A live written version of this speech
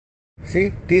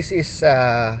See, this is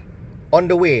on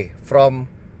the way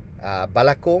from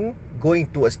Balakong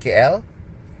going towards KL,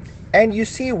 and you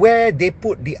see where they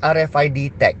put the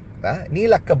RFID tag.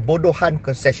 Inilah kebodohan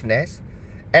concessionaires,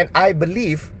 and I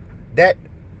believe that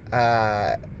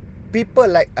people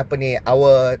like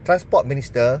our transport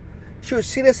minister should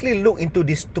seriously look into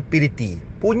this stupidity.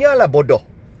 Punyalah bodoh.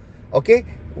 Okay,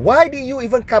 why did you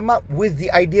even come up with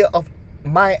the idea of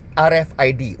my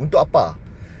RFID? Untuk apa?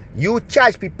 You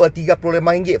charge people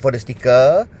RM35 for the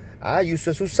sticker. You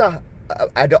susah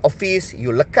ada office,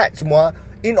 you lekat semua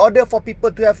in order for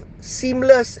people to have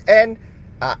seamless and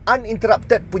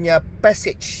uninterrupted punya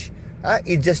passage.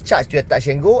 It just charge to the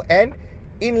touch and go, and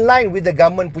in line with the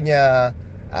government punya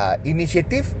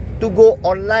initiative to go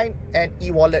online and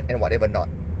e-wallet and whatever not.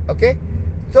 Okay,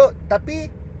 so tapi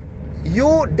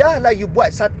you you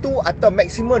buat satu atau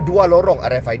maksimum 2 lorong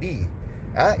RFID.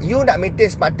 You nak maintain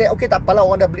smart tag, okay, tak apalah,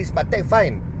 orang dah beli smart tag,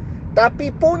 fine.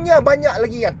 Tapi punya banyak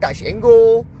lagi yang touch and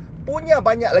go, punya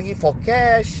banyak lagi for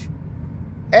cash.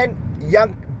 And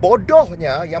yang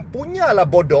bodohnya, yang punyalah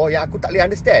bodoh, yang aku tak boleh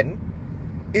understand,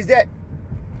 is that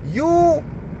you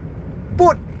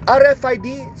put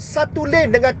RFID satu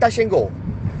lane dengan touch and go.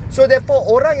 So therefore,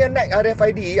 orang yang naik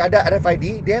RFID, ada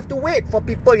RFID, they have to wait for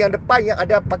people yang depan yang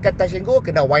ada pakai touch and go,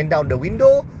 kena wind down the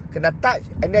window, kena touch,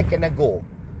 and then kena go.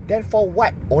 Then for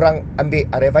what orang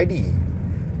ambil RFID?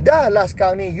 Dah lah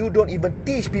sekarang ni, you don't even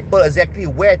teach people exactly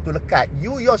where to lekat.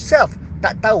 You yourself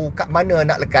tak tahu kat mana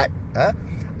nak lekat.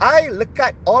 I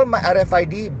lekat all my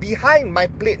RFID behind my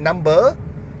plate number,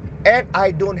 and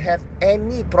I don't have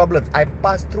any problems. I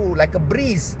pass through like a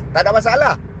breeze. Tak ada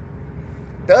masalah.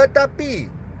 Tetapi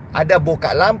ada bau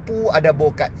kat lampu, ada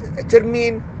bau kat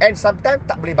cermin, and sometimes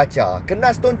tak boleh baca.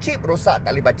 Kena stone chip, rosak,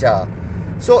 tak boleh baca.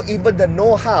 So even the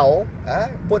know-how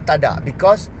pun tak ada,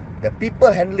 because the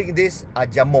people handling this are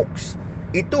jamoks.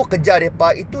 Itu kerja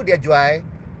mereka, itu dia jual.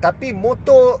 Tapi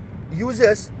motor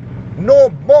users know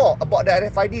more about the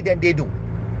RFID than they do.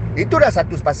 Itu dah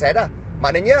satu pasal dah.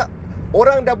 Maknanya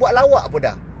orang dah buat lawak pun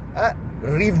dah.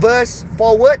 Reverse,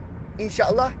 forward,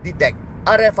 insyaAllah detect.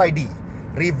 RFID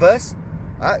reverse,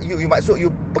 you maksud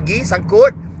you pergi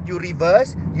sangkut, you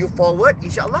reverse, you forward,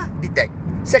 insyaAllah detect.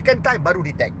 Second time baru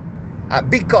detect.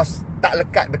 Because tak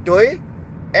lekat betul,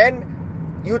 and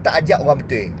you tak ajak orang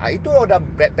betul. Itu dah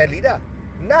bad belly dah.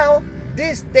 Now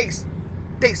this takes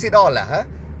it all lah.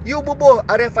 You bubuh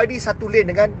RFID satu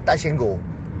lane dengan touch and go.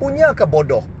 Punya ke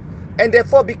bodoh. And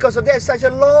therefore because of that, such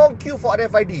a long queue for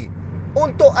RFID.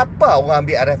 Untuk apa orang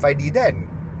ambil RFID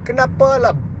then?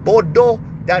 Kenapalah bodoh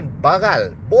dan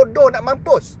baral. Bodoh nak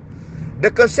mampus. The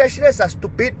concessionaires are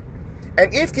stupid.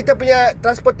 And if kita punya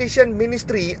transportation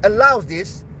ministry allows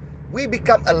this, we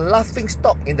become a laughing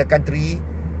stock in the country.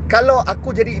 Kalau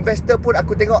aku jadi investor pun,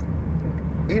 aku tengok,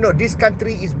 this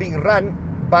country is being run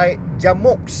by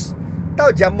jamoks.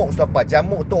 Tahu jamoks tu apa?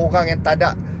 Jamok tu orang yang tak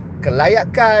ada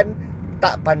kelayakan,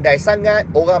 tak pandai sangat,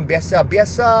 orang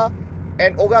biasa-biasa,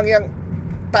 and orang yang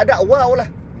tak ada wow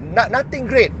lah, nothing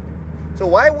great. So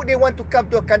why would they want to come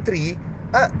to a country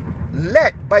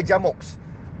led by jamoks?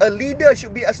 A leader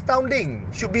should be astounding,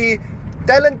 should be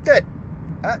talented.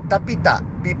 Tapi tak,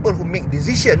 people who make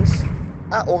decisions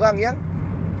orang yang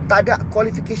tak ada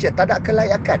qualification, tak ada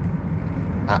kelayakan.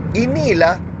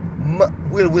 Inilah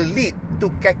will lead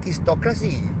to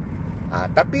kakistokrasi.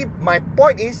 Tapi my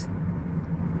point is,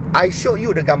 I show you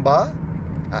the gambar.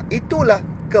 Itulah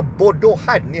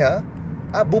kebodohannya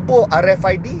bubuh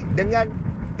RFID dengan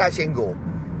touch and go.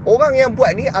 Orang yang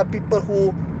buat ni are people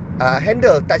who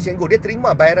handle touch and go. Dia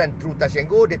terima bayaran through touch and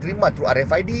go, dia terima through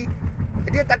RFID.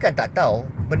 Dia takkan tak tahu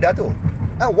benda tu.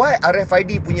 Why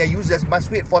RFID punya users must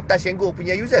wait for touch and go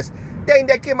punya users? Then in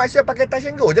that case, masih pakai touch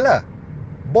and go je lah.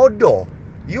 Bodoh.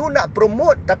 You nak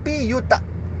promote, tapi you tak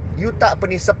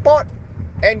support,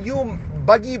 and you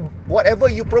bagi whatever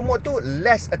you promote tu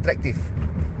less attractive.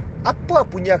 Apa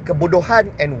punya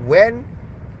kebodohan, and when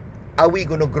are we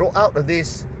going to grow out of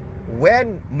this?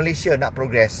 When Malaysia nak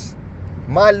progress?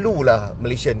 Malulah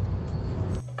Malaysian.